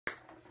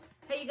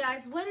Hey you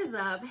guys, what is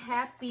up?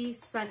 Happy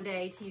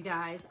Sunday to you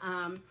guys.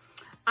 I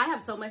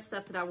have so much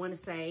stuff that I want to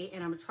say,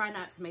 and I'm gonna try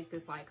not to make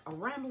this like a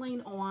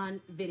rambling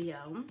on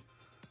video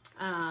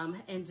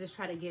and just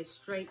try to get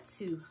straight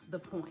to the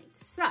point.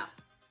 So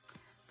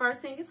first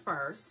thing is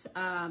first,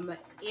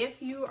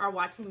 if you are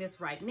watching this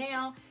right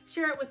now,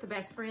 share it with the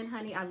best friend,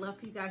 honey. I love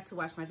for you guys to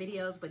watch my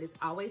videos, but it's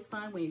always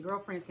fun when your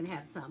girlfriends can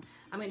have some.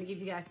 I'm gonna give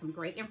you guys some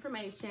great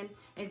information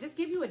and just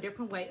give you a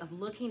different way of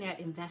looking at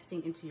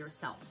investing into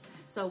yourself.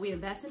 So we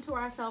invest into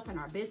ourselves and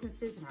our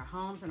businesses and our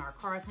homes and our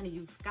cars, honey.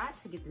 You've got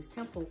to get this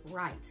temple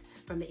right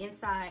from the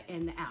inside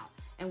and the out.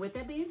 And with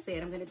that being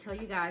said, I'm gonna tell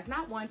you guys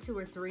not 1, 2,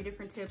 or 3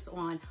 different tips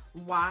on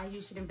why you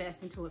should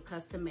invest into a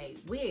custom-made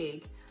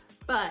wig,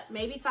 but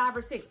maybe 5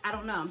 or 6, I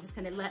don't know. I'm just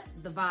gonna let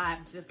the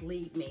vibe just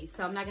lead me.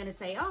 So I'm not gonna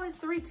say, oh, it's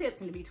 3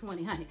 tips and to be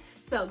 20, honey.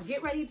 So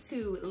get ready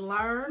to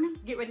learn,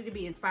 get ready to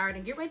be inspired,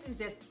 and get ready to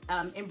just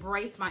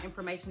embrace my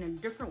information in a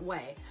different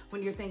way.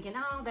 When you're thinking,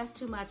 oh, that's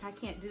too much, I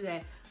can't do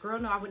that. Girl,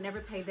 no, I would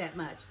never pay that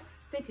much.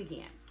 Think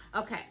again.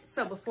 Okay,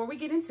 so before we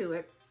get into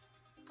it,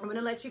 I'm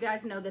gonna let you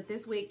guys know that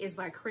this wig is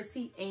by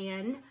Chrissy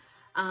Ann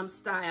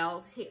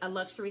Styles, a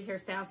luxury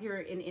hairstyles here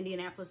in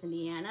Indianapolis,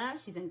 Indiana.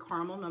 She's in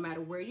Carmel. No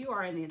matter where you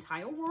are in the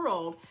entire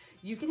world,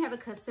 you can have a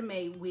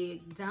custom-made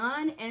wig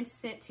done and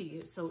sent to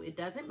you. So it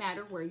doesn't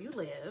matter where you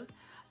live.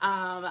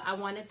 I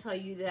want to tell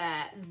you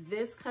that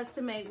this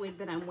custom-made wig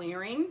that I'm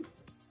wearing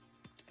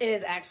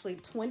is actually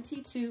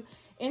 22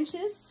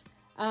 inches,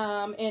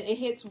 and it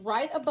hits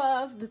right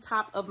above the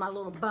top of my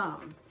little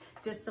bum.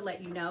 Just to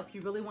let you know, if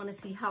you really want to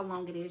see how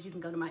long it is, you can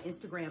go to my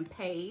Instagram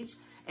page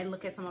and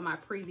look at some of my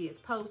previous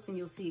posts and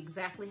you'll see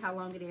exactly how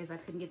long it is. I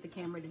couldn't get the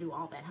camera to do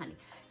all that, honey.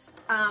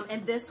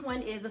 And this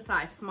one is a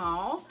size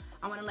small.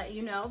 I want to let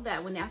you know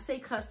that when I say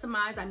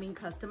customized, I mean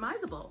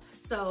customizable.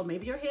 So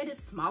maybe your head is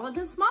smaller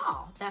than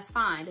small. That's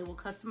fine. It will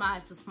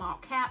customize the small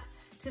cap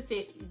to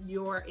fit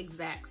your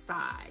exact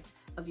size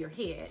of your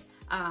head.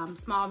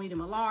 Small,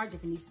 medium, or large,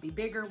 if it needs to be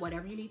bigger,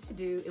 whatever you need to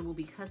do, it will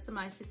be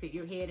customized to fit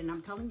your head. And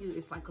I'm telling you,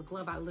 it's like a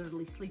glove. I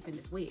literally sleep in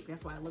this wig.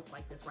 That's why it looks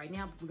like this right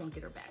now, but we're gonna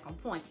get her back on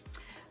point.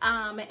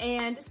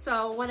 And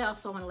so what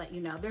else I wanna let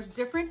you know? There's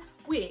different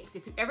wigs.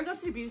 If you ever go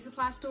to the beauty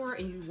supply store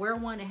and you wear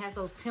one that has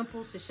those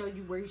temples to show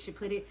you where you should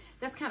put it,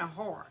 that's kind of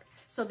hard.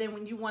 So then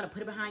when you want to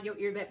put it behind your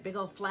ear, that big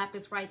old flap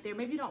is right there.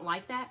 Maybe you don't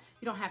like that.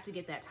 You don't have to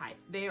get that type.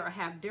 They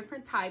have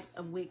different types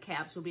of wig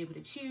caps. You'll be able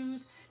to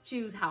choose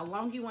how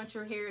long you want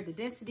your hair, the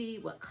density,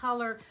 what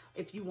color,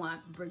 if you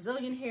want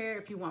Brazilian hair,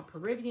 if you want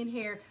Peruvian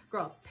hair.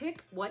 Girl,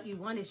 pick what you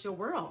want. It's your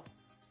world.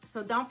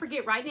 So don't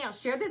forget right now,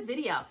 share this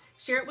video.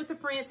 Share it with a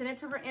friend, send it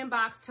to her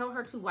inbox. Tell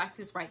her to watch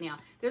this right now.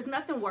 There's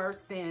nothing worse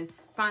than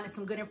finding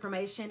some good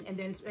information and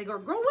then they go,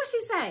 girl, what'd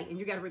she say? And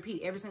you got to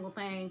repeat every single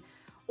thing.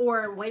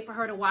 Or wait for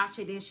her to watch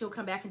it, then she'll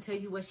come back and tell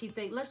you what she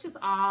thinks. Let's just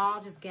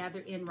all just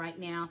gather in right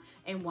now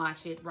and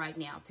watch it right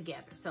now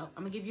together. So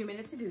I'm gonna give you a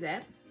minute to do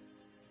that.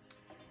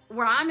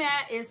 Where I'm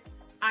at is,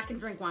 I can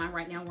drink wine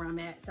right now where I'm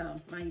at, so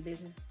mind your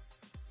business.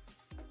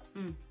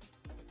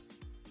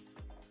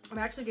 I'm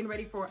actually getting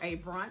ready for a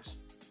brunch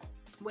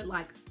with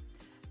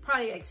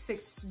probably like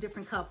 6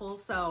 different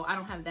couples, so I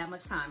don't have that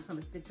much time, so I'm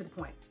gonna stick to the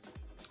point.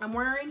 I'm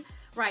wearing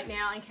right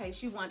now, in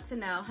case you want to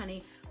know,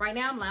 honey, right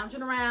now I'm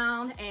lounging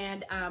around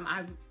and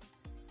I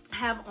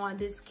have on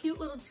this cute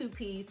little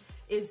 2-piece.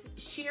 Is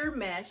sheer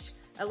mesh,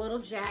 a little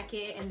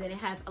jacket, and then it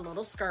has a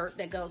little skirt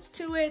that goes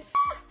to it.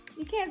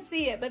 You can't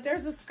see it, but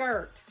there's a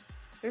skirt.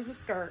 There's a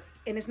skirt,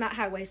 and it's not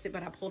high-waisted,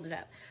 but I pulled it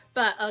up.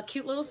 But a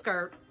cute little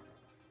skirt,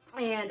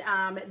 and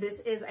this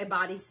is a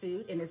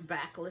bodysuit, and it's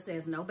backless. It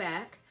has no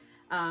back.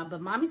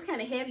 But mommy's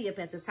kind of heavy up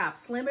at the top.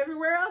 Slim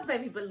everywhere else,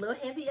 baby, but a little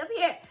heavy up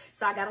here.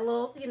 So I got a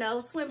little,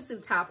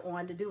 swimsuit top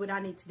on to do what I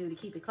need to do to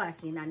keep it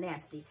classy and not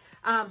nasty.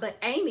 But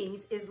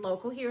Amy's is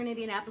local here in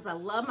Indianapolis. I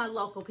love my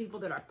local people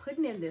that are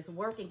putting in this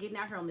work and getting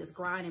out here on this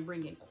grind and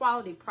bringing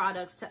quality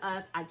products to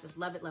us. I just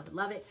love it, love it,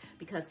 love it.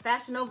 Because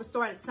Fashion Nova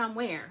started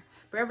somewhere.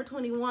 Forever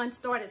 21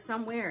 started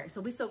somewhere.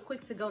 So we so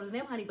quick to go to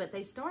them, honey, but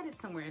they started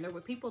somewhere. And there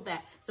were people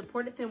that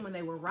supported them when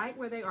they were right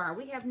where they are.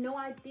 We have no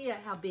idea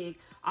how big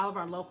all of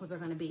our locals are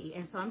going to be.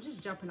 And so I'm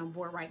just jumping on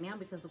board right now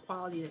because the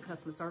quality of the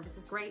customer service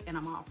is great and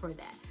I'm all for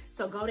that.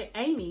 So go to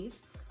Amy's.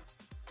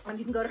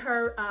 You can go to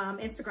her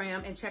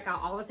Instagram and check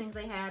out all the things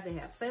they have. They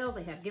have sales,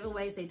 they have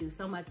giveaways, they do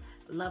so much.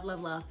 Love, love,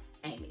 love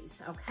Amy's,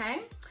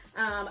 okay?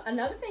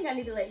 Another thing I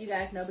need to let you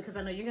guys know, because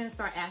I know you're gonna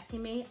start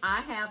asking me,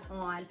 I have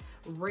on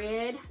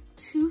red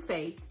Too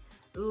Faced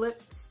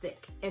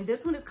lipstick. And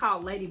this one is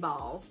called Lady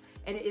Balls.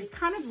 And it is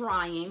kind of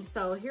drying.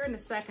 So here in a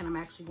second, I'm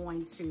actually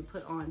going to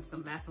put on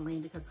some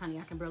Vaseline because, honey,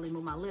 I can barely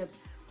move my lips.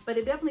 But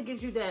it definitely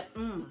gives you that,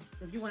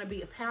 if you wanna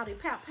be a pouty,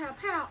 pout, pout,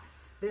 pout,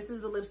 this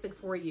is the lipstick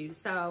for you.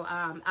 So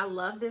I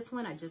love this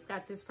one. I just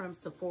got this from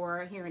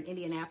Sephora here in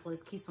Indianapolis,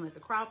 Keystone at the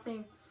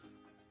Crossing.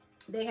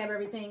 They have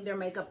everything. Their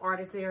makeup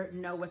artists there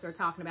know what they're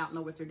talking about,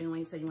 know what they're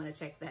doing. So you want to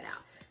check that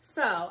out.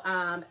 So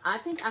I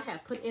think I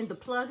have put in the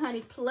plug,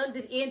 honey, plugged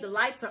it in. The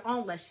lights are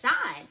on, let's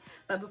shine.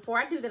 But before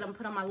I do that, I'm gonna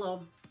put on my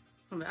little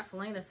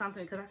Vaseline or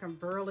something because I can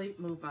barely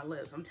move my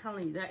lips. I'm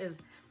telling you, that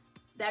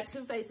That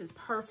Too Faced is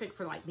perfect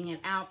for like being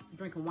out,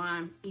 drinking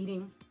wine,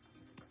 eating,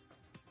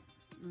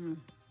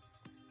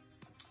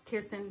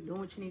 kissing, doing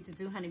what you need to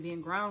do, honey,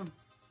 being grown.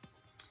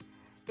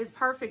 It's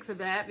perfect for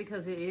that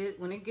because it is,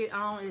 when it get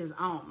on, it is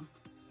on.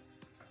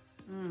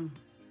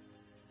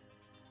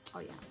 Oh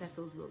yeah, that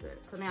feels real good.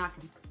 So now I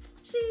can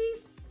cheese.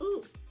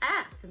 Ooh,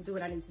 I can do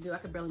what I need to do. I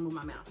can barely move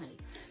my mouth, honey.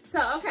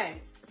 So,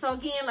 okay. So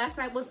again, last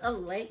night was a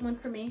late one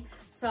for me.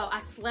 So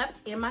I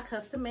slept in my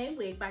custom made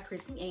wig by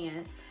Chrissy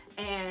Ann.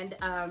 And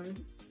I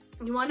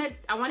want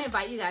to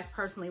invite you guys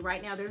personally.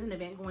 Right now, there's an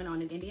event going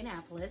on in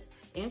Indianapolis,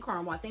 in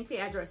Carmel. I think the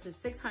address is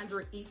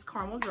 600 East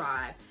Carmel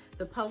Drive.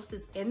 The post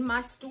is in my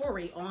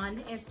story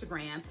on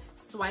Instagram.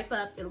 Swipe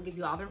up, it'll give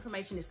you all the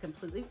information. It's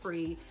completely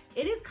free.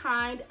 It is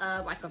kind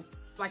of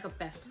like a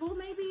festival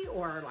maybe,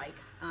 or like,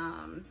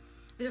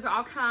 there's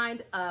all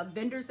kinds of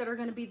vendors that are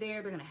going to be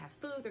there. They're going to have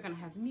food. They're going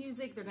to have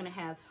music. They're going to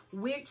have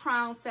wig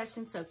trial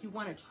sessions. So if you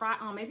want to try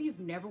on, maybe you've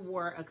never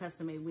wore a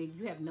custom made wig.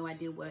 You have no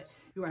idea what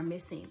you are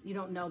missing. You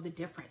don't know the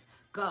difference.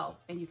 Go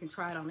and you can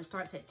try it on. It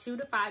starts at 2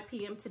 to 5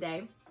 p.m.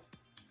 today.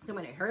 So I'm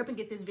going to hurry up and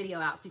get this video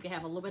out so you can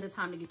have a little bit of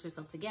time to get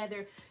yourself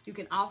together. You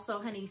can also,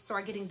 honey,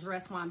 start getting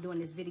dressed while I'm doing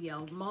this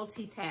video.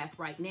 Multitask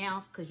right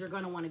now because you're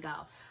going to want to go.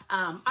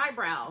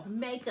 Eyebrows,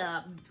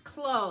 makeup,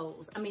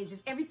 clothes. I mean,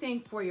 just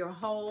everything for your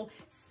whole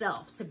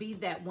self to be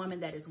that woman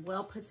that is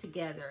well put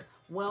together,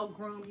 well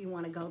groomed. You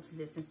want to go to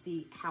this and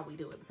see how we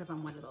do it because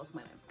I'm one of those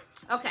women.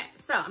 Okay,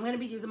 so I'm going to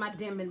be using my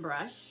Denman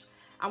brush.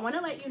 I want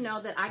to let you know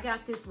that I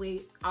got this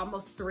wig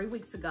almost 3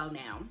 weeks ago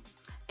now.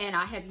 And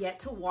I have yet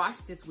to wash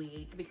this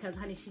wig because,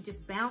 honey, she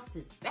just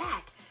bounces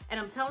back. And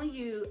I'm telling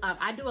you,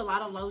 I do a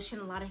lot of lotion,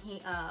 a lot of,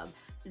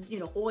 you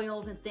know,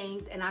 oils and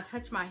things. And I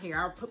touch my hair.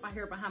 I'll put my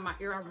hair behind my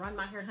ear. I run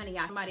my hair, honey.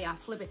 I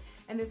flip it.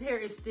 And this hair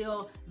is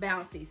still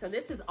bouncy. So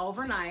this is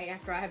overnight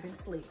after I have been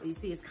asleep. You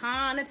see, it's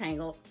kind of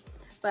tangled.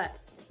 But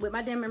with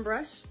my Denman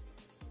brush,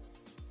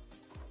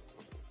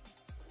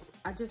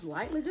 I just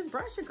lightly just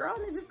brush it, girl.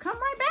 And it just come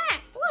right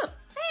back. Look,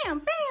 bam,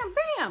 bam,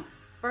 bam.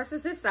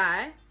 Versus this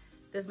side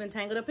that's been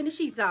tangled up in the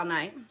sheets all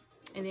night.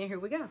 And then here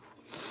we go.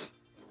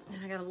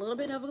 And I got a little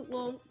bit of a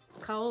little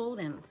cold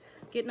and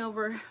getting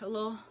over a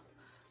little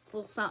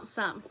something,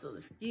 something. So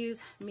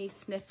excuse me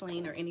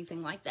sniffling or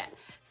anything like that.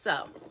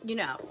 So, you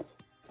know,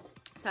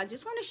 so I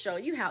just want to show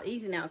you how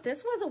easy. Now, if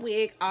this was a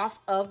wig off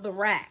of the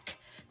rack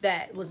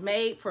that was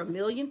made for a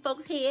million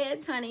folks'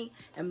 heads, honey,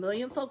 a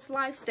million folks'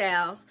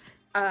 lifestyles,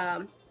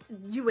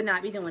 you would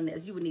not be doing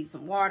this. You would need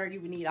some water.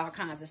 You would need all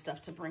kinds of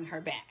stuff to bring her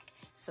back.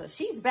 So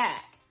she's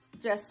back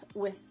just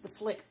with the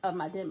flick of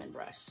my Denman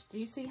brush. Do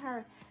you see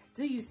her?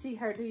 Do you see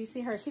her? Do you see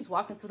her? She's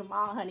walking through the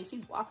mall, honey.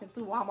 She's walking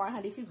through Walmart,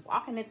 honey. She's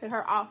walking into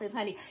her office,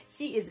 honey.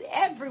 She is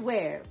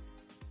everywhere.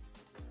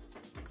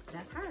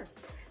 That's her.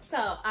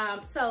 So,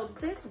 so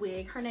this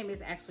wig, her name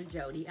is actually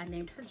Jody. I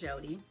named her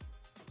Jody.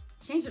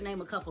 Changed her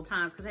name a couple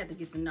times because I had to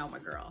get to know my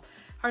girl.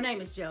 Her name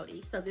is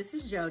Jody. So this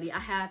is Jody. I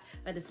have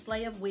a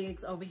display of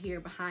wigs over here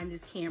behind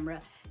this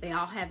camera. They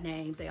all have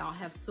names. They all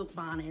have silk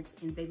bonnets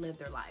and they live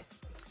their life.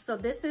 So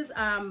this is,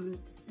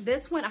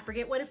 this one, I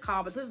forget what it's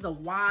called, but this is a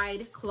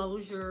wide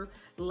closure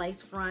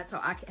lace front. So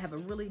I can have a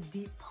really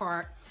deep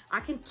part. I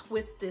can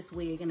twist this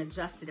wig and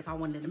adjust it if I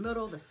want it in the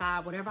middle, the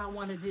side, whatever I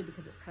want to do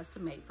because it's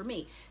custom made for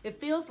me.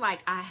 It feels like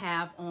I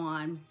have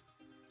on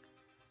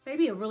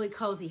maybe a really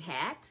cozy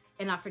hat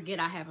and I forget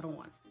I have it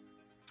on.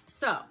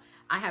 So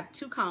I have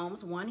 2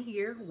 combs, one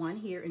here,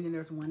 and then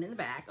there's one in the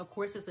back. Of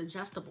course, it's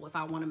adjustable if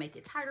I want to make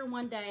it tighter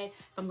one day,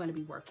 if I'm going to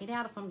be working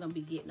out, if I'm going to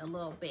be getting a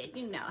little bit,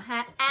 you know,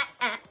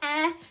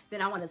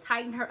 then I want to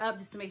tighten her up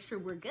just to make sure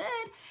we're good.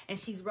 And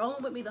she's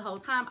rolling with me the whole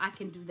time. I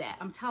can do that.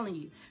 I'm telling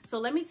you. So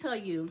let me tell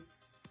you,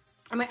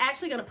 I'm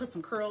actually going to put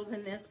some curls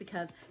in this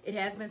because it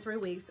has been 3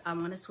 weeks. I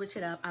want to switch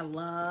it up. I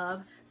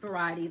love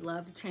variety,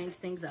 love to change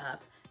things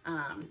up.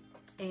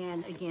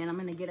 And again, I'm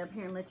going to get up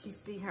here and let you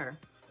see her.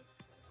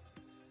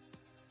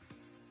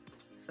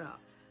 So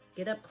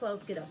get up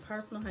close, get up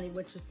personal, honey.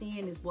 What you're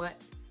seeing is what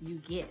you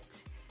get.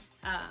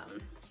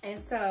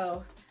 And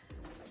so,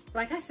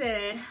 like I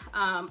said,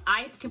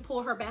 I can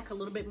pull her back a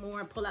little bit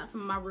more and pull out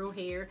some of my real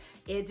hair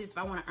edges if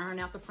I want to iron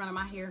out the front of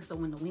my hair so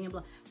when the wind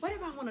blows,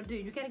 whatever I want to do,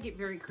 you got to get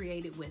very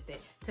creative with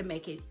it to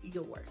make it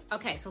yours.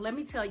 Okay, so let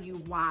me tell you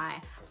why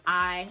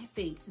I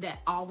think that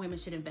all women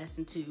should invest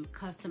into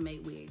custom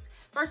made wigs.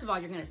 First of all,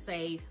 you're going to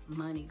save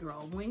money,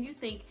 girl. When you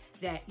think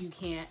that you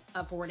can't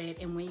afford it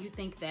and when you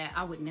think that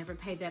I would never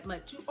pay that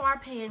much, you are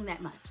paying that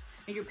much.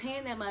 And you're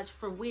paying that much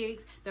for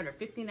wigs that are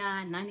 $59,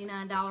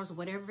 $99, or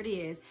whatever it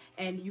is,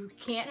 and you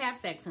can't have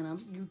sex in them.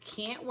 You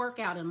can't work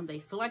out in them. They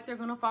feel like they're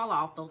going to fall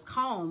off. Those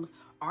combs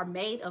are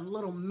made of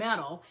little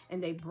metal,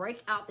 and they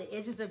break out the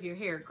edges of your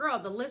hair. Girl,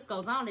 the list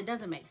goes on. It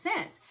doesn't make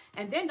sense.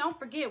 And then don't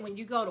forget, when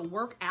you go to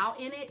work out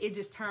in it, it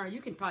just turns,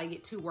 you can probably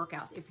get 2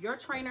 workouts. If your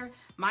trainer,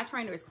 my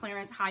trainer is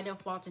Clarence High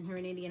Def Walton here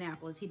in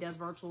Indianapolis. He does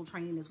virtual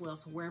training as well.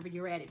 So wherever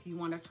you're at, if you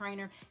want a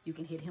trainer, you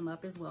can hit him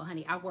up as well,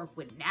 honey. I work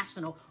with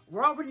national,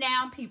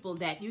 world-renowned people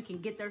that you can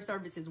get their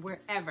services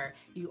wherever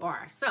you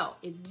are. So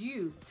if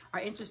you are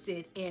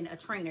interested in a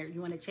trainer, you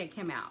want to check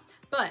him out.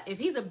 But if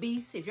he's a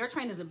beast, if your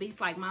trainer's a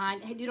beast like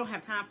mine, and you don't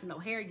have time for no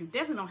hair, you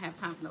definitely don't have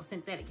time for no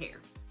synthetic hair.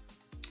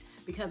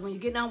 Because when you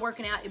get done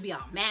working out, it'll be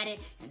all matted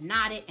and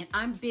knotted, and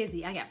I'm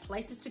busy. I got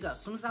places to go. As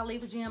soon as I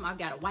leave the gym, I've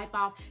got to wipe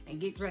off and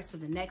get dressed for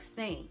the next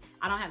thing.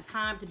 I don't have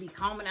time to be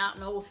combing out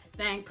no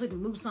thing,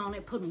 putting mousse on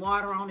it, putting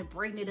water on it,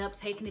 braiding it up,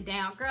 taking it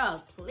down.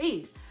 Girl,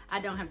 please, I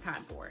don't have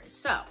time for it.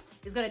 So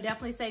it's going to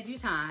definitely save you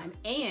time,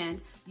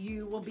 and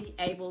you will be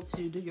able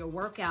to do your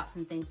workouts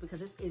and things because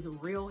this is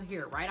real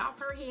hair. Right off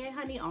her head,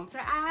 honey, onto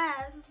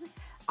eyes.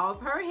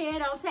 Off her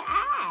head onto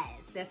eyes.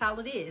 That's all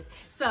it is.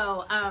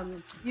 So,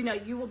 you know,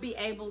 you will be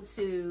able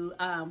to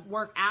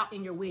work out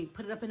in your wig,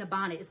 put it up in a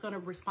bonnet. It's going to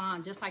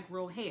respond just like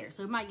real hair.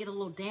 So it might get a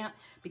little damp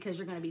because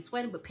you're going to be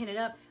sweating, but pin it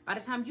up. By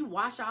the time you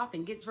wash off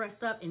and get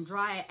dressed up and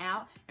dry it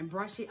out and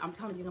brush it, I'm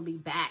telling you, you're going to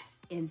be back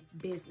in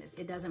business.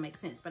 It doesn't make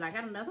sense. But I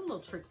got another little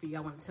trick for you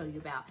I want to tell you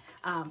about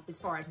as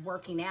far as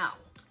working out.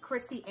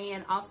 Chrissy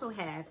Ann also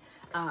has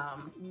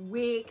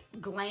wig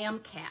glam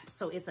cap.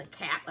 So it's a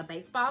cap, a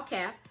baseball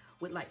cap,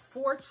 with like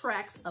 4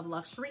 tracks of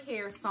luxury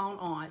hair sewn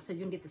on, so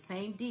you can get the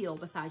same deal.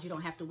 Besides, you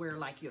don't have to wear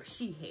like your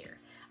she hair.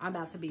 I'm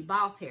about to be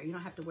boss hair. You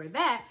don't have to wear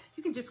that.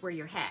 You can just wear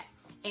your hat.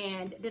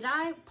 And did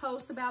I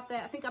post about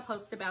that? I think I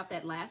posted about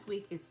that last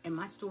week. It's in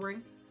my story.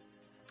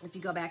 If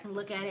you go back and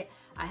look at it,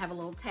 I have a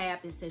little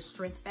tab that says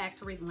Strength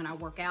Factory. When I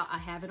work out, I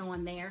have it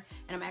on there.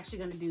 And I'm actually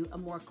going to do a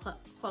more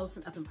close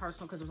and up and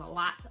personal because there's a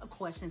lot of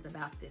questions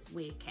about this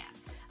wig cap.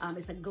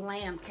 It's a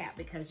glam cap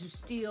because you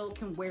still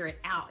can wear it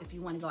out if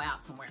you want to go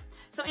out somewhere.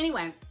 So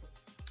anyway,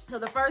 so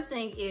the first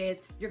thing is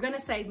you're going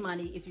to save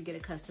money if you get a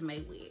custom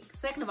made wig.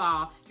 Second of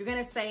all, you're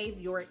going to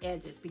save your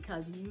edges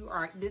because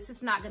this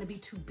is not going to be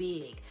too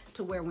big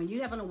to where when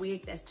you have on a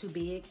wig that's too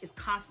big, it's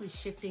constantly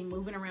shifting,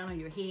 moving around on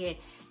your head,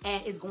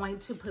 and it's going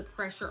to put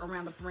pressure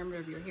around the perimeter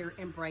of your hair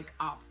and break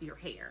off your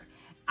hair.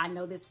 I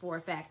know this for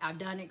a fact. I've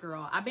done it,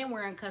 girl. I've been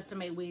wearing custom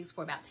made wigs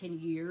for about 10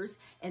 years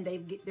and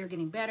they're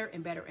getting better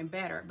and better and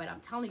better. But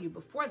I'm telling you,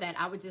 before that,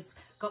 I would just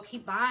go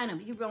keep buying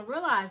them. You're going to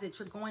realize that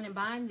you're going and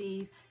buying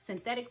these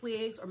synthetic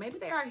wigs, or maybe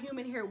they are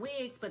human hair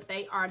wigs, but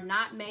they are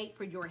not made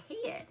for your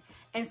head.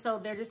 And so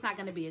they're just not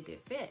going to be a good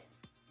fit.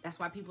 That's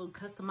why people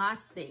customize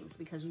things,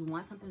 because you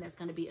want something that's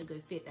going to be a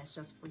good fit that's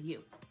just for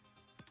you.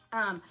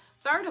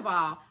 Third of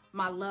all,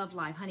 my love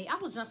life, honey. I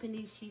will jump in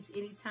these sheets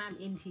anytime,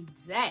 any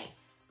day.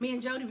 Me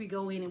and Jody, we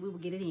go in and we will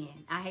get it in.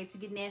 I hate to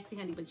get nasty,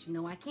 honey, but you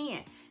know I can.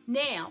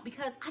 Now,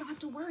 because I don't have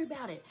to worry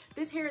about it.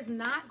 This hair is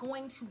not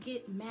going to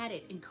get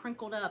matted and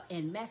crinkled up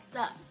and messed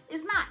up.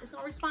 It's not. It's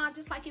going to respond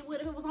just like it would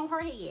if it was on her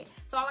head.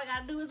 So all I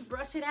got to do is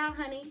brush it out,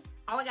 honey.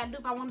 All I got to do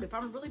if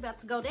I'm really about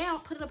to go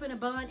down, put it up in a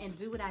bun and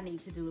do what I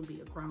need to do and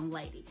be a grown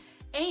lady.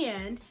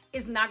 And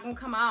it's not going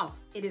to come off.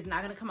 It is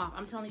not going to come off.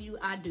 I'm telling you,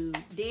 I do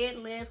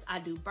deadlifts, I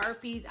do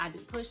burpees, I do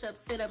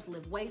push-ups, sit-ups,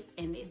 lift weights,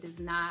 and it does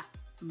not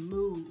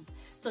move.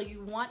 So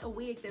you want a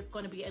wig that's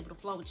going to be able to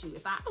flow with you.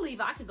 If I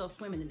believe I could go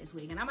swimming in this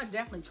wig, and I'm going to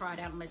definitely try it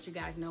out and let you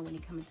guys know when you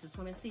come into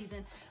swimming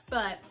season.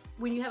 But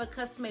when you have a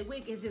custom made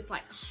wig, it's just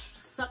like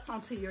sucks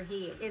onto your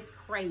head. It's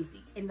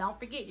crazy. And don't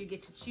forget, you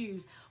get to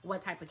choose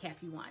what type of cap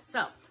you want.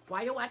 So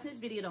while you're watching this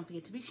video, don't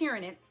forget to be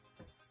sharing it.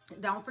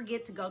 Don't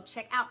forget to go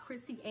check out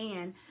Chrissy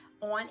Ann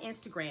on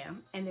Instagram,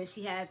 and then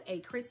she has a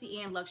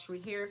Chrissy Ann luxury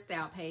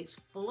hairstyle page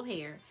full of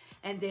hair.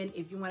 And then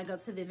if you want to go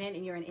to the event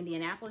and you're in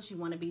Indianapolis, you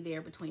want to be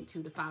there between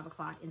 2 to 5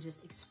 o'clock and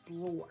just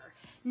explore.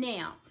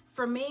 Now,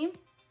 for me,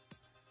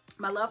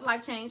 my love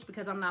life changed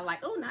because I'm not like,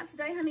 oh, not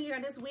today, honey, or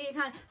this wig,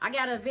 honey. I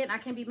got an event. I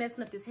can't be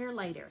messing up this hair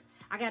later.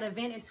 I got an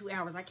event in 2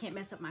 hours. I can't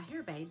mess up my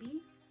hair,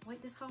 baby.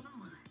 Wait, just hold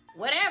on.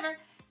 Whatever.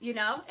 You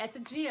know, at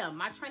the gym,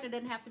 my trainer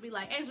doesn't have to be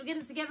like, Angel, get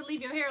it together,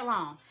 leave your hair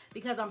alone.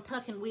 Because I'm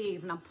tucking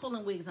wigs and I'm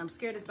pulling wigs. I'm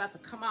scared it's about to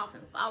come off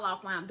and fall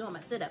off while I'm doing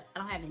my sit-ups. I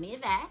don't have any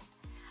of that.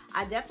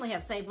 I definitely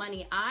have saved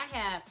money. I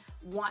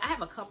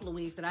have a couple of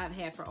wigs that I've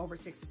had for over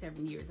 6 or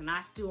 7 years, and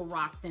I still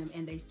rock them,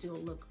 and they still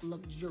look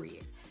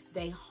luxurious.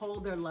 They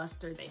hold their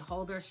luster, they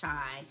hold their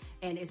shine,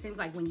 and it seems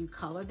like when you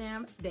color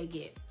them, they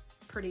get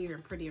prettier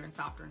and prettier and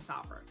softer and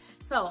softer.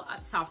 So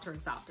softer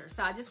and softer.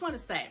 So I just want to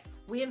say,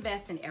 we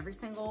invest in every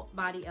single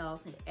body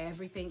else and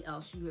everything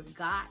else. You have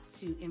got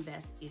to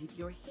invest in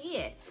your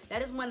head.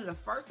 That is one of the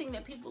first things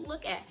that people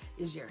look at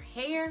is your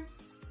hair,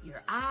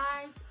 your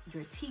eyes,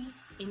 your teeth,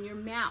 and your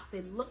mouth.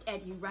 They look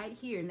at you right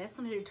here, and that's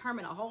going to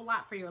determine a whole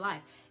lot for your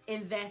life.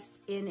 Invest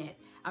in it.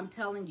 I'm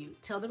telling you.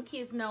 Tell them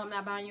kids, no, I'm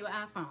not buying you an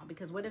iPhone,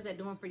 because what is that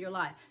doing for your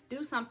life?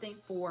 Do something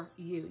for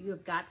you. You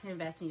have got to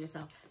invest in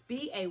yourself.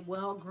 Be a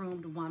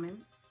well-groomed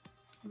woman.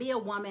 Be a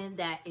woman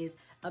that is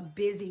a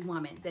busy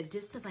woman that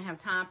just doesn't have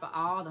time for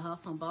all the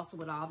hustle and bustle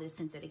with all this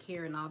synthetic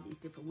hair and all these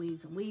different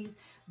wigs and weaves.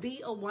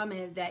 Be a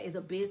woman that is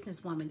a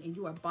businesswoman, and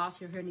you are boss.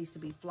 Your hair needs to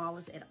be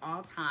flawless at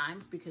all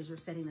times because you're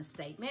setting a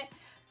statement.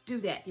 do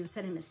that. You're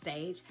setting the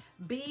stage.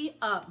 Be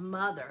a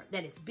mother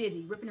that is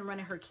busy ripping and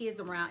running her kids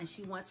around, and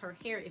she wants her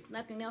hair, if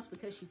nothing else,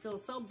 because she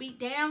feels so beat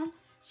down,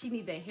 she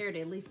needs that hair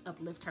to at least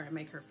uplift her and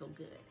make her feel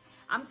good.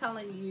 I'm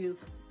telling you,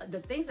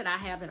 the things that I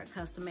have that are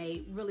custom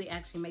made really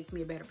actually makes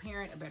me a better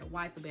parent, a better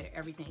wife, a better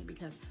everything.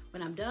 Because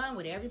when I'm done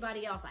with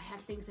everybody else, I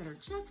have things that are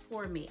just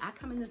for me. I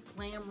come in this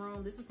glam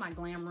room. This is my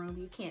glam room.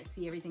 You can't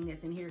see everything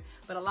that's in here,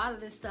 but a lot of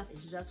this stuff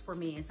is just for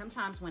me. And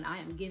sometimes when I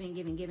am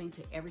giving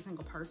to every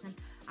single person,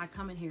 I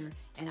come in here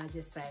and I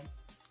just say,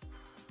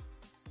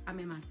 I'm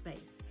in my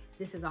space.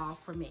 This is all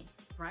for me,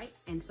 right?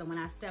 And so when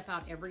I step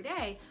out every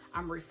day,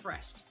 I'm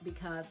refreshed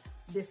because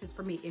this is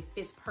for me. It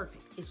fits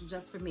perfect. It's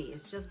just for me.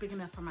 It's just big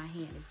enough for my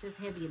hand. It's just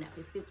heavy enough.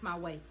 It fits my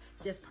waist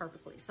just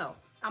perfectly. So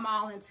I'm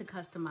all into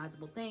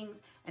customizable things.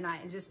 And I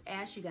just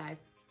ask you guys,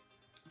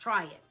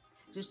 try it.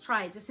 Just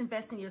try it. Just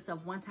invest in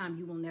yourself one time.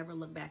 You will never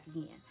look back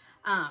again.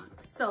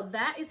 So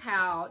that is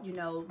how, you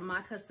know,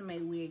 my custom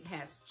made wig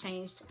has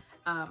changed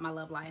my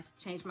love life,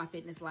 changed my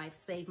fitness life,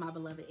 saved my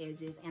beloved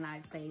edges, and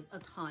I've saved a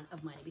ton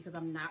of money because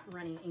I'm not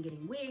running and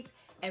getting wigs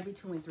every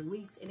 2 and 3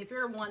 weeks. And if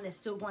you're one that's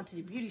still going to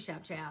the beauty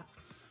shop, child,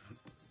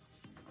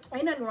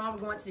 ain't nothing wrong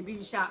with going to the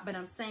beauty shop, but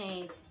I'm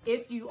saying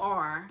if you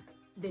are,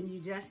 then you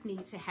just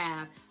need to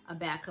have a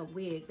backup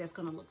wig that's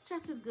gonna look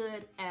just as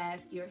good as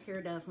your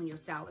hair does when your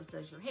stylist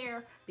does your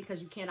hair,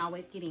 because you can't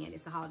always get in.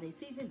 It's the holiday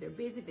season, they're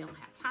busy, they don't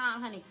have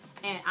time, honey.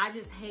 And I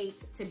just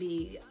hate to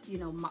be, you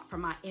know, for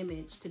my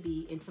image to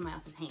be in somebody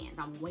else's hands.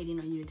 I'm waiting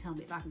on you to tell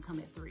me if I can come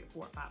at 3 or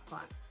 4 or 5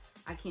 o'clock.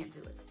 I can't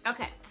do it.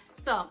 Okay,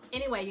 so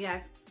anyway, you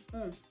guys,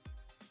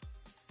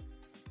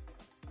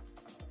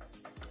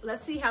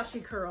 let's see how she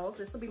curls.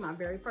 This will be my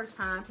very first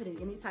time putting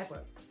any type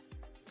of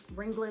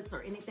ringlets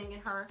or anything in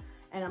her.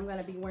 And I'm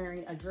gonna be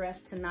wearing a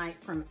dress tonight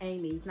from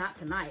Amy's. Not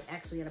tonight,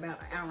 actually in about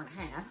an hour and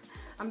a half.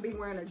 I'm gonna be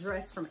wearing a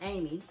dress from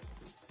Amy's.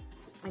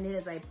 And it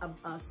is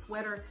a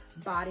sweater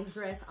body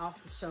dress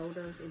off the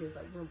shoulders. It is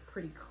a real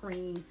pretty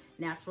cream,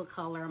 natural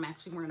color. I'm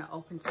actually wearing an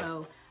open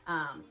toe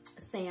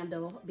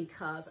sandal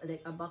because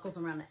it buckles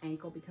around the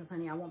ankle because,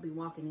 honey, I won't be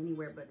walking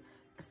anywhere but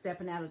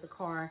stepping out of the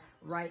car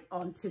right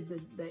onto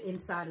the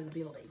inside of the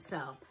building.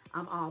 So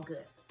I'm all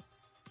good.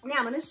 Now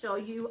I'm going to show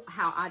you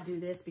how I do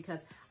this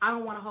because I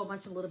don't want a whole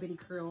bunch of little bitty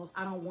curls.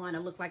 I don't want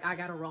to look like I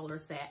got a roller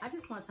set. I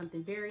just want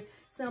something very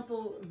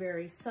simple,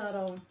 very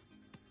subtle,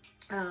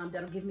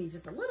 that'll give me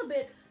just a little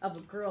bit of a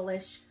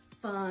girlish,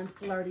 fun,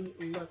 flirty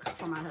look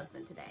for my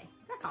husband today.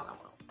 That's all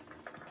I want.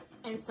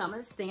 And so I'm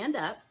going to stand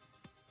up.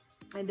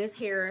 And this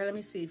hair, let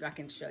me see if I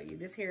can show you.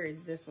 This hair is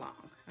this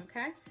long,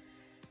 okay?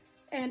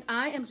 And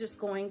I am just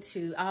going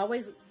to, I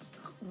always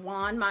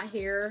wand my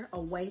hair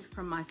away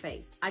from my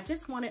face. I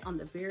just want it on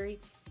the very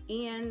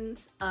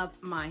ends of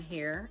my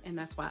hair, and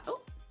that's why,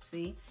 oh,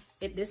 see,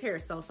 this hair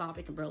is so soft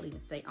it can barely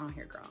even stay on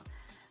here, girl.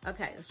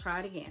 Okay, let's try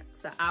it again.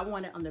 So I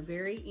want it on the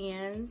very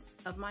ends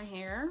of my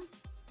hair,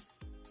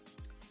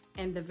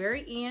 and the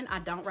very end I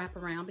don't wrap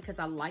around because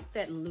I like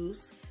that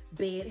loose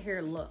bed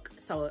hair look.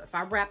 So if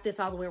I wrap this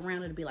all the way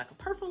around, it'll be like a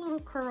perfect little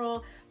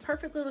curl,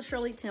 perfect little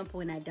Shirley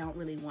Temple, and I don't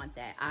really want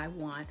that. I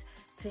want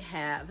to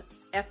have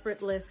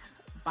effortless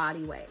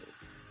body waves.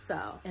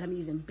 So, and I'm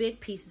using big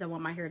pieces. I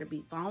want my hair to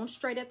be bone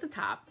straight at the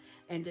top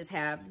and just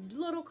have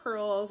little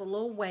curls,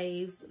 little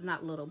waves,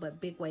 not little,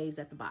 but big waves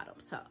at the bottom.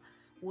 So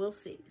we'll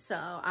see. So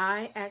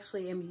I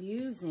actually am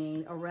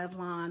using a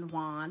Revlon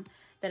wand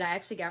that I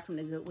actually got from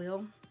the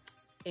Goodwill,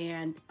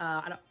 and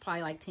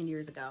probably like 10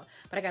 years ago.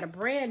 But I got a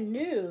brand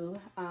new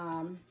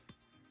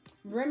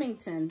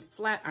Remington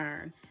flat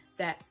iron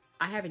that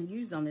I haven't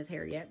used on this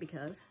hair yet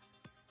because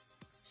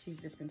she's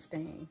just been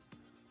staying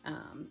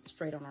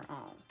straight on her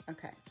own.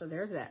 Okay, so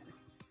there's that.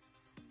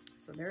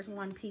 So there's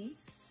one piece.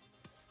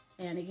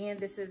 And again,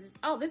 this is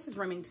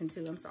Remington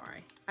too. I'm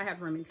sorry. I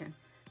have Remington.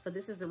 So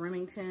this is the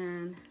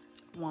Remington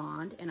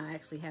wand, and I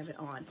actually have it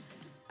on.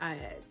 I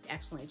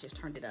actually just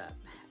turned it up.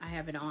 I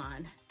have it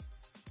on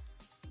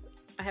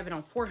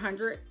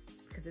 400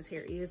 because this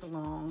hair is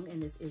long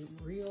and this is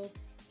real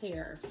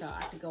hair. So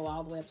I could go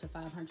all the way up to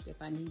 500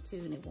 if I need to,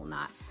 and it will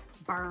not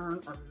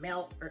burn or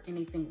melt or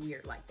anything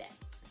weird like that.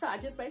 So I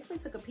just basically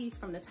took a piece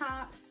from the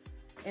top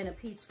and a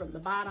piece from the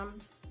bottom.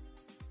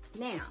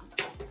 Now,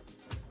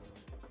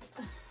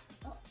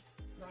 oh,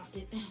 dropped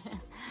it.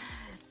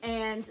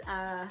 And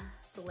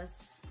so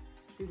let's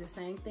do the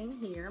same thing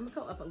here. I'm gonna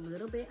go up a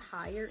little bit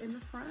higher in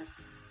the front.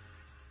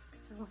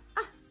 So, girl,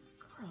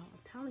 I'm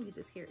telling you,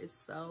 this hair is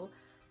so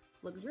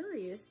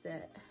luxurious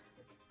that,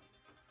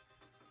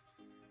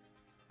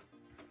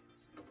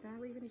 did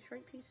I leave any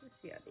straight pieces?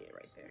 Yeah, I did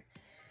right there.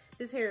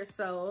 This hair is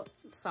so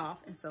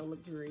soft and so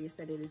luxurious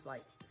that it is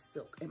like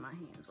silk in my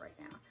hands right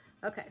now.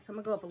 Okay, so I'm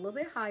gonna go up a little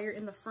bit higher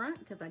in the front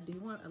because I do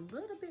want a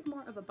little bit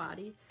more of a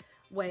body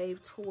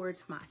wave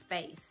towards my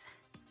face.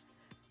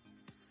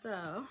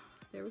 So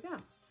there we go.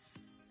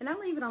 And I'll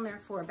leave it on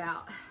there for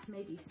about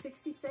maybe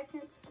 60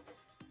 seconds.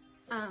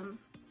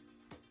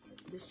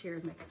 This chair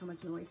is making so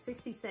much noise.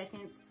 60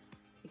 seconds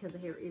because the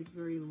hair is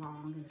very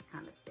long and it's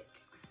kind of thick.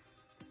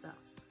 So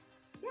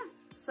yeah.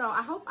 So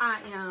I hope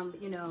I am,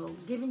 you know,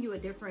 giving you a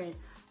different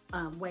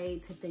way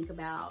to think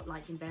about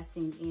like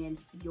investing in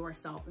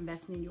yourself,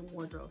 investing in your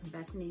wardrobe,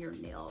 investing in your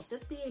nails,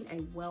 just being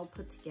a well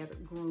put together,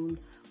 groomed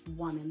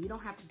woman. You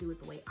don't have to do it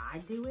the way I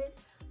do it,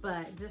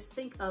 but just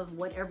think of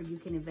whatever you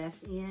can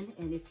invest in.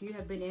 And if you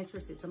have been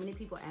interested, so many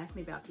people ask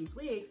me about these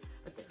wigs,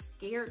 but they're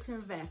scared to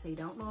invest. They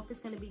don't know if it's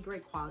going to be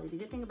great quality. The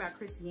good thing about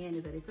Chrissy Ann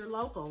is that if you're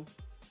local,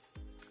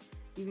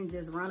 you can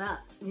just run up,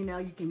 you know,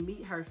 you can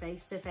meet her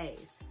face to face.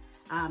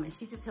 And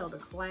she just held a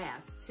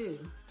class too.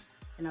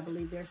 And I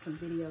believe there's some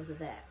videos of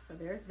that. So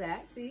there's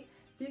that. See,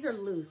 these are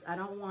loose. I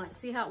don't want,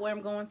 see how, what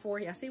I'm going for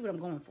here? I see what I'm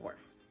going for.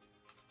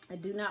 I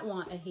do not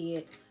want a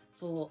head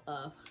full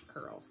of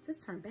curls.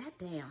 Just turn back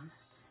down.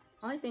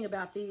 Only thing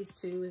about these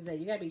two is that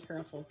you gotta be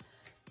careful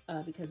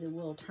because it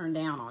will turn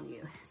down on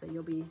you. So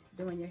you'll be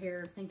doing your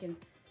hair thinking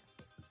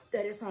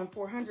that it's on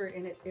 400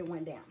 and it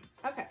went down.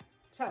 Okay,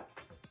 so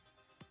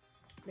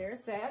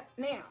there's that.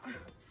 Now,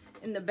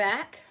 in the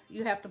back,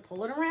 you have to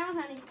pull it around,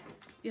 honey.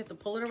 You have to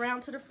pull it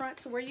around to the front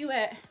to where you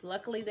at.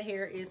 Luckily, the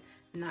hair is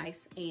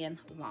nice and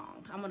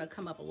long. I'm gonna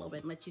come up a little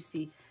bit and let you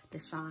see the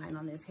shine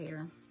on this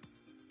hair.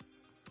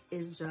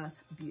 It's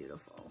just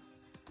beautiful.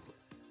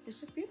 It's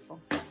just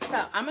beautiful.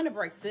 So I'm gonna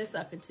break this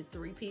up into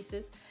 3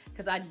 pieces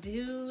because I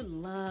do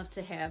love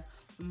to have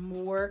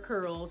more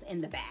curls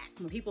in the back.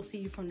 When people see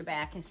you from the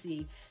back and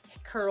see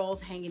curls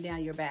hanging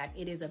down your back,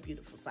 it is a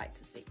beautiful sight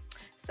to see.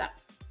 So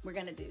we're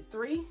gonna do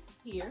 3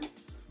 here.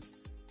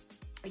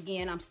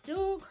 Again, I'm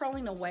still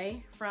curling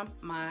away from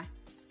my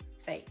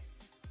face.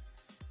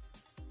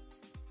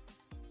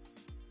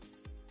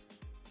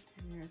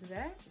 And there's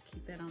that.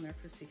 Keep that on there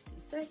for 60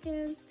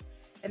 seconds.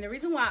 And the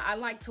reason why I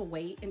like to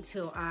wait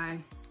until I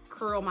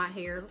curl my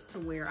hair to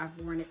where I've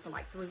worn it for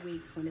like 3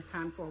 weeks when it's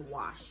time for a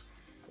wash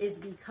is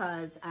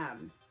because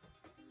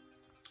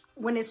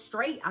when it's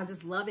straight, I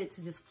just love it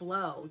to just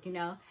flow, you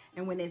know?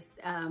 And when it's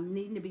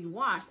needing to be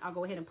washed, I'll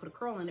go ahead and put a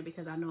curl in it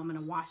because I know I'm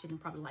gonna wash it in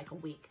probably like a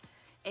week.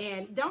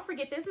 And don't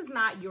forget, this is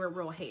not your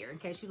real hair, in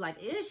case you're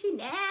like, is she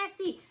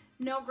nasty?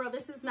 No, girl,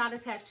 this is not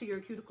attached to your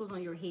cuticles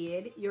on your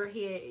head. Your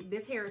head,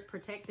 this hair is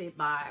protected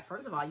by,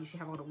 first of all, you should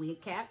have on a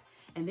wig cap,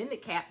 and then the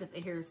cap that the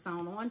hair is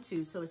sewn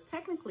onto. So it's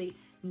technically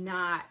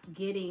not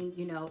getting,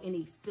 you know,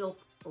 any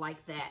filth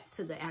like that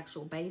to the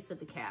actual base of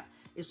the cap.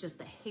 It's just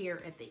the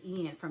hair at the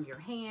end from your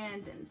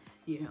hands and,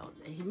 you know,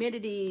 the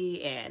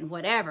humidity and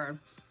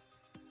whatever.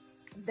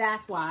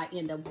 That's why I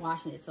end up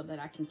washing it so that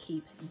I can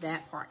keep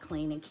that part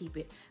clean and keep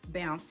it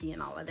bouncy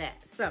and all of that.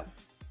 So,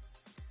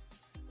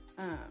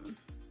 there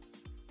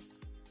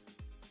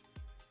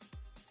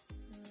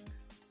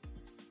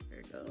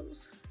it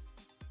goes.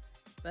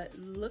 But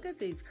look at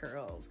these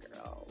curls,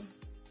 girl.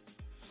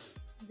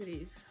 Look at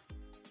these.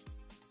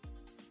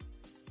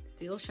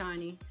 Still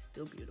shiny,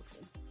 still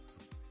beautiful.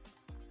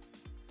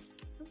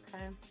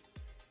 Okay,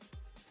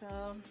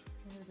 so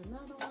here's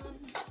another one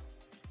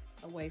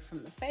away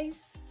from the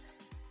face.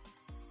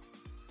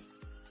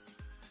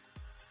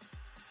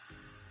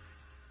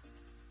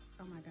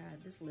 Oh my God,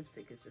 this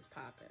lipstick is just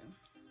popping.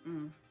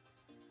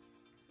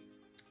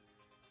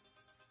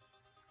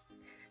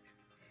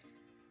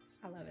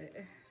 I love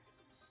it.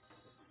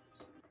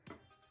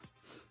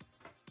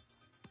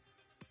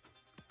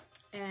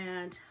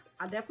 And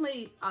I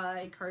definitely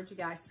encourage you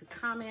guys to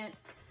comment,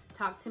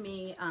 talk to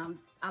me.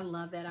 I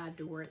love that. I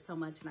adore it so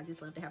much, and I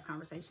just love to have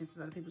conversations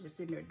with other people just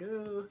sitting there.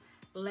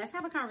 Let's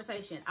have a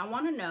conversation. I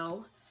want to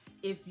know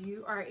if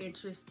you are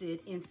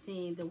interested in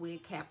seeing the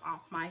wig cap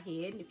off my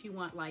head, and if you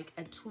want like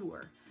a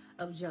tour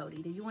of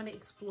Jody. Do you want to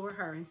explore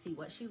her and see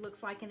what she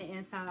looks like in the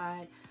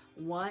inside,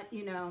 what,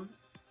 you know,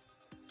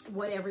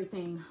 what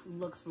everything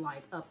looks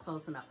like up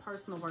close and up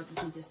personal versus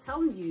me just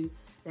telling you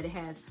that it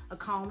has a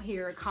comb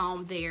here, a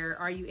comb there.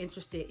 Are you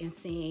interested in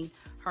seeing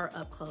her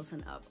up close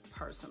and up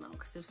personal?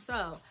 Because if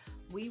so,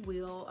 we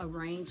will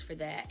arrange for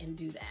that and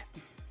do that.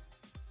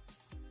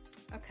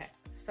 Okay,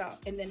 so,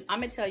 and then I'm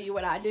gonna tell you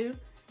what I do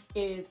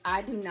is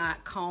I do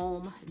not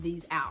comb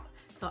these out.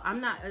 So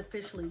I'm not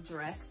officially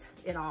dressed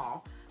at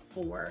all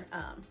for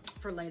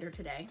later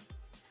today.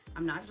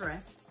 I'm not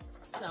dressed.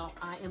 So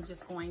I am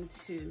just going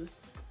to,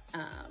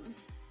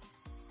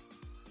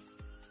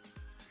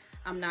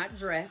 I'm not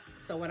dressed.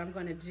 So what I'm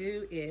gonna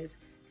do is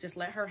just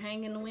let her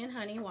hang in the wind,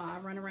 honey, while I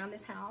run around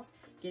this house,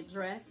 get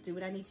dressed, do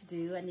what I need to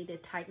do. I need to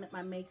tighten up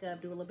my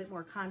makeup, do a little bit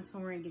more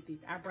contouring, get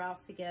these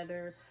eyebrows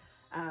together.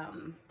 I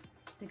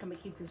think I'm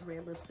gonna keep this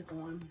red lipstick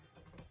on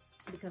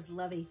because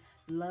Lovey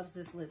loves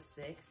this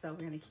lipstick. So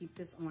we're gonna keep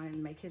this on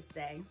and make his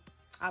day.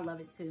 I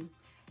love it too.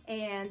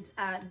 And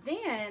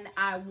then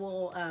I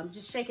will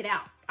just shake it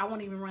out. I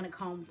won't even run a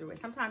comb through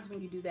it. Sometimes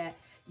when you do that,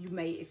 you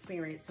may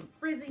experience some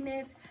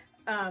frizziness,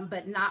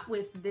 but not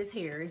with this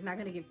hair. It's not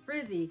gonna get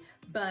frizzy,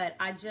 but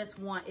I just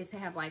want it to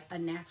have like a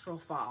natural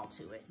fall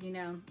to it, you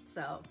know?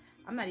 So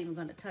I'm not even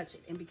gonna touch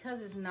it. And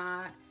because it's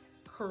not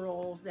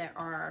curls that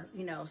are,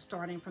 you know,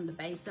 starting from the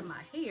base of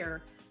my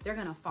hair, they're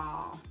gonna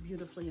fall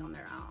beautifully on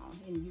their own.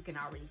 And you can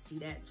already see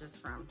that just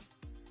from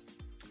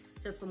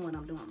what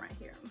I'm doing right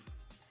here.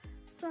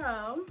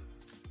 So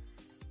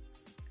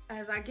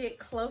as I get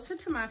closer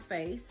to my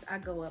face, I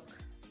go up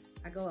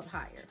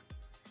higher.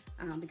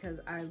 because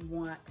I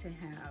want to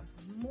have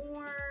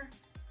more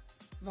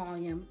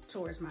volume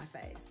towards my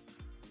face.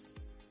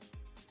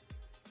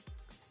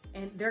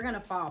 And they're gonna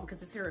fall because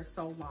this hair is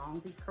so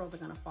long. These curls are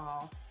gonna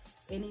fall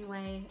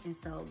anyway, and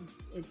so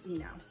it, you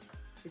know,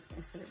 it's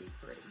gonna be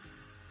pretty.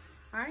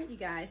 All right, you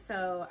guys,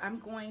 so I'm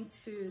going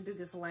to do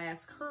this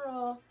last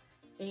curl,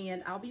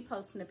 and I'll be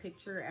posting a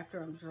picture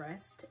after I'm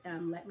dressed.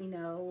 Let me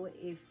know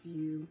if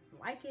you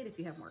like it. If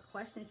you have more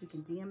questions, you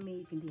can DM me.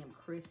 You can DM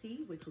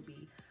Chrissy, which would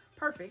be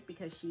perfect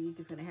because she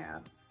is gonna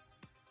have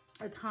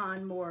a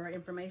ton more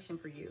information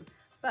for you.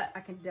 But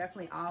I can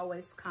definitely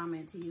always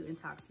comment to you and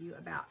talk to you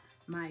about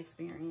my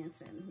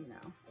experience and, you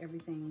know,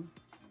 everything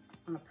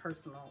on a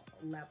personal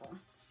level.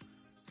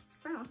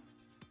 So I'm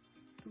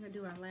gonna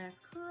do our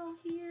last curl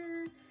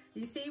here.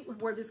 You see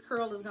where this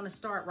curl is gonna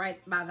start right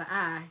by the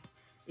eye.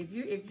 If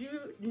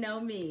you know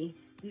me,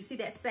 you see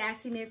that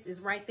sassiness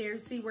is right there.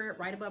 See where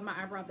right above my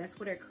eyebrow? That's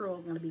where that curl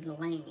is gonna be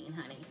laying,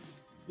 honey.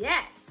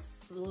 Yes,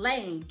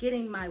 laying,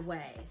 getting my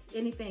way.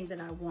 Anything that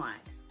I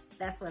want,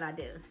 that's what I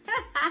do.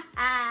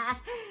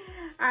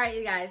 All right,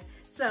 you guys.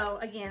 So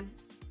again,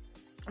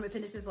 I'm gonna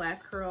finish this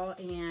last curl,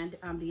 and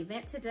the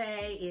event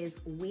today is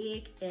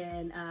Wigs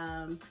and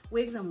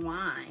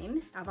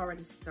Wine. I've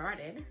already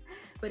started,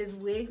 but it's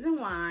Wigs and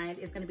Wine.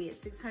 It's gonna be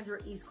at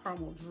 600 East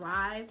Cromwell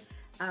Drive.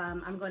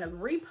 I'm gonna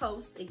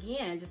repost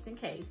again, just in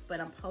case, but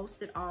I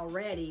posted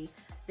already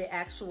the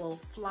actual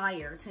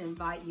flyer to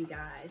invite you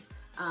guys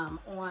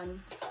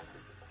on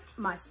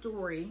my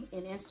story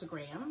in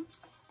Instagram.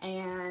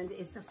 And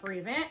it's a free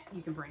event.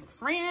 You can bring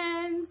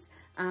friends.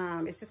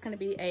 It's just gonna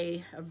be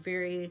a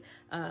very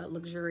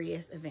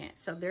luxurious event.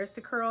 So there's the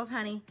curls,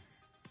 honey.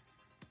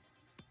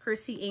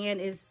 Chrissy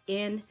Ann is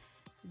in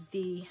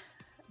the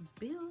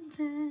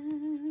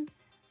building.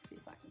 Let's see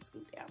if I can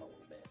scoot down a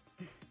little bit.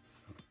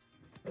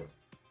 I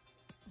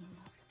don't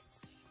know if you can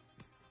see.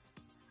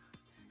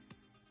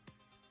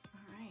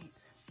 All right,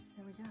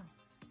 there we go.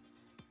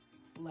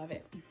 Love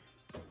it.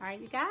 All right,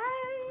 you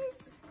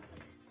guys.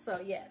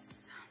 So yes.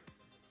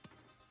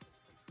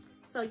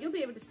 So you'll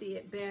be able to see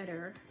it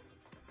better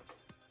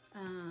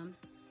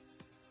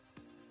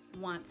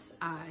once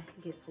I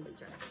get fully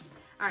dressed.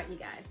 All right, you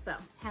guys, so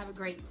have a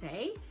great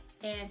day,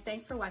 and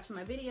thanks for watching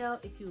my video.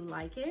 If you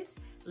like it,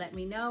 let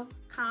me know,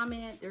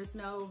 comment. There's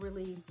no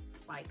really,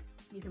 like,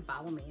 you can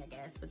follow me, I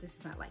guess, but this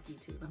is not like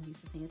YouTube. I'm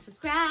used to saying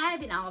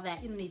subscribe and all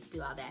that. You don't need to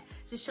do all that.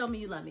 Just show me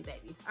you love me,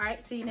 baby. All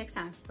right, see you next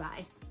time.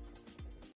 Bye.